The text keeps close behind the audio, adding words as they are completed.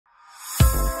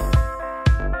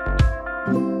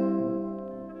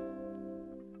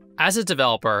As a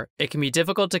developer, it can be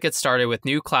difficult to get started with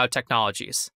new cloud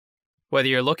technologies. Whether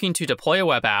you're looking to deploy a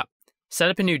web app, set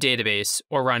up a new database,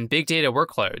 or run big data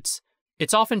workloads,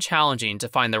 it's often challenging to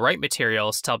find the right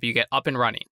materials to help you get up and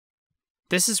running.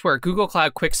 This is where Google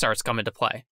Cloud Quickstarts come into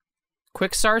play.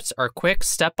 Quickstarts are quick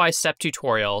step-by-step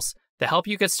tutorials that help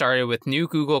you get started with new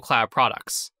Google Cloud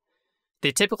products.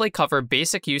 They typically cover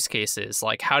basic use cases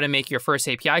like how to make your first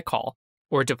API call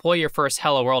or deploy your first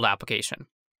Hello World application.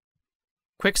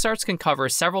 Quickstarts can cover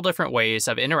several different ways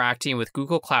of interacting with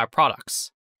Google Cloud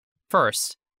products.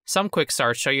 First, some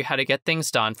Quickstarts show you how to get things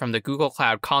done from the Google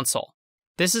Cloud console.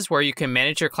 This is where you can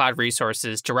manage your cloud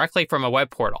resources directly from a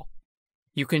web portal.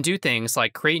 You can do things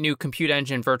like create new Compute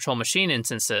Engine virtual machine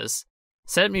instances,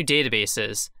 set up new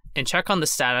databases, and check on the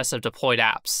status of deployed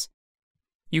apps.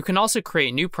 You can also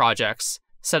create new projects,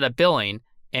 set up billing,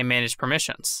 and manage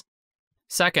permissions.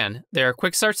 Second, there are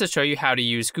Quickstarts that show you how to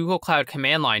use Google Cloud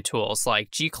command line tools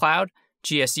like gcloud,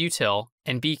 gsutil,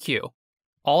 and BQ,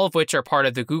 all of which are part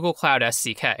of the Google Cloud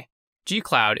SDK.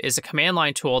 gcloud is a command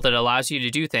line tool that allows you to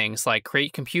do things like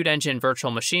create Compute Engine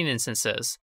virtual machine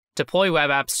instances, deploy web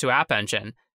apps to App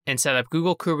Engine, and set up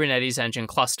Google Kubernetes Engine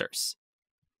clusters.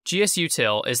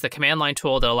 gsutil is the command line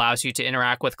tool that allows you to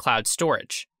interact with cloud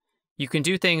storage. You can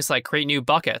do things like create new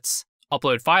buckets,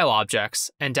 upload file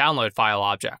objects, and download file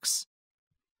objects.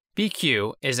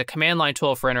 BQ is a command line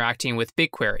tool for interacting with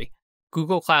BigQuery,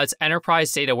 Google Cloud's enterprise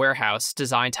data warehouse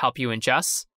designed to help you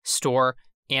ingest, store,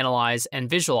 analyze, and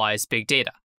visualize big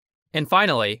data. And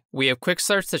finally, we have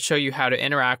Quickstarts that show you how to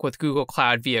interact with Google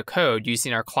Cloud via code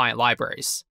using our client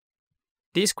libraries.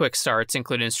 These Quickstarts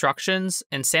include instructions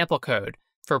and sample code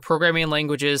for programming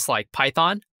languages like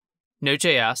Python,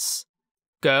 Node.js,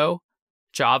 Go,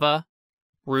 Java,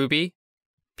 Ruby,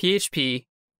 PHP,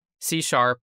 C#,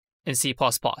 and C++.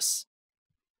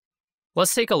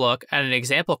 Let's take a look at an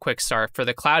example Quickstart for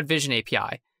the Cloud Vision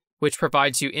API, which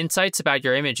provides you insights about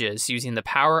your images using the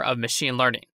power of machine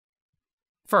learning.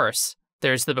 First,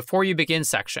 there's the Before You Begin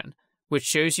section, which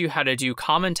shows you how to do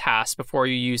common tasks before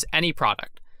you use any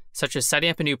product, such as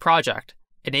setting up a new project,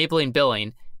 enabling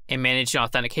billing, and managing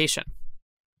authentication.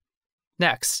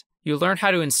 Next, you'll learn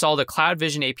how to install the Cloud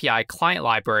Vision API client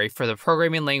library for the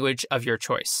programming language of your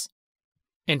choice.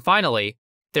 And finally,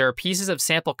 there are pieces of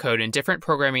sample code in different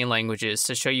programming languages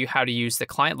to show you how to use the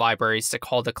client libraries to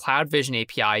call the Cloud Vision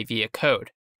API via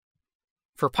code.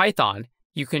 For Python,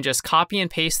 you can just copy and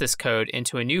paste this code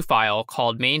into a new file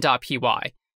called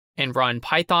main.py and run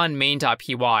python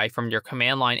main.py from your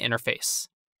command line interface.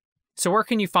 So where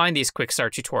can you find these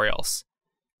Quickstart tutorials?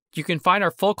 You can find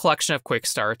our full collection of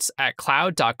Quickstarts at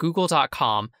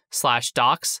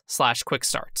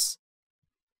cloud.google.com/docs/quickstarts.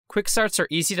 Quickstarts are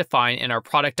easy to find in our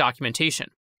product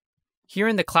documentation. Here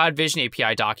in the Cloud Vision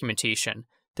API documentation,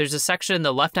 there's a section in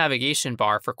the left navigation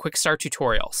bar for Quickstart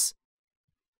tutorials.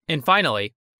 And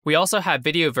finally, we also have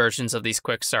video versions of these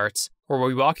Quickstarts where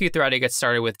we walk you through how to get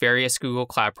started with various Google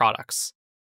Cloud products.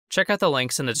 Check out the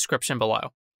links in the description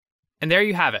below. And there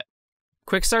you have it.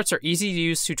 Quickstarts are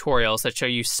easy-to-use tutorials that show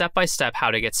you step-by-step how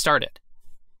to get started.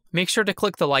 Make sure to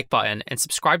click the like button and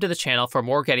subscribe to the channel for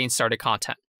more getting started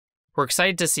content. We're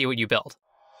excited to see what you build.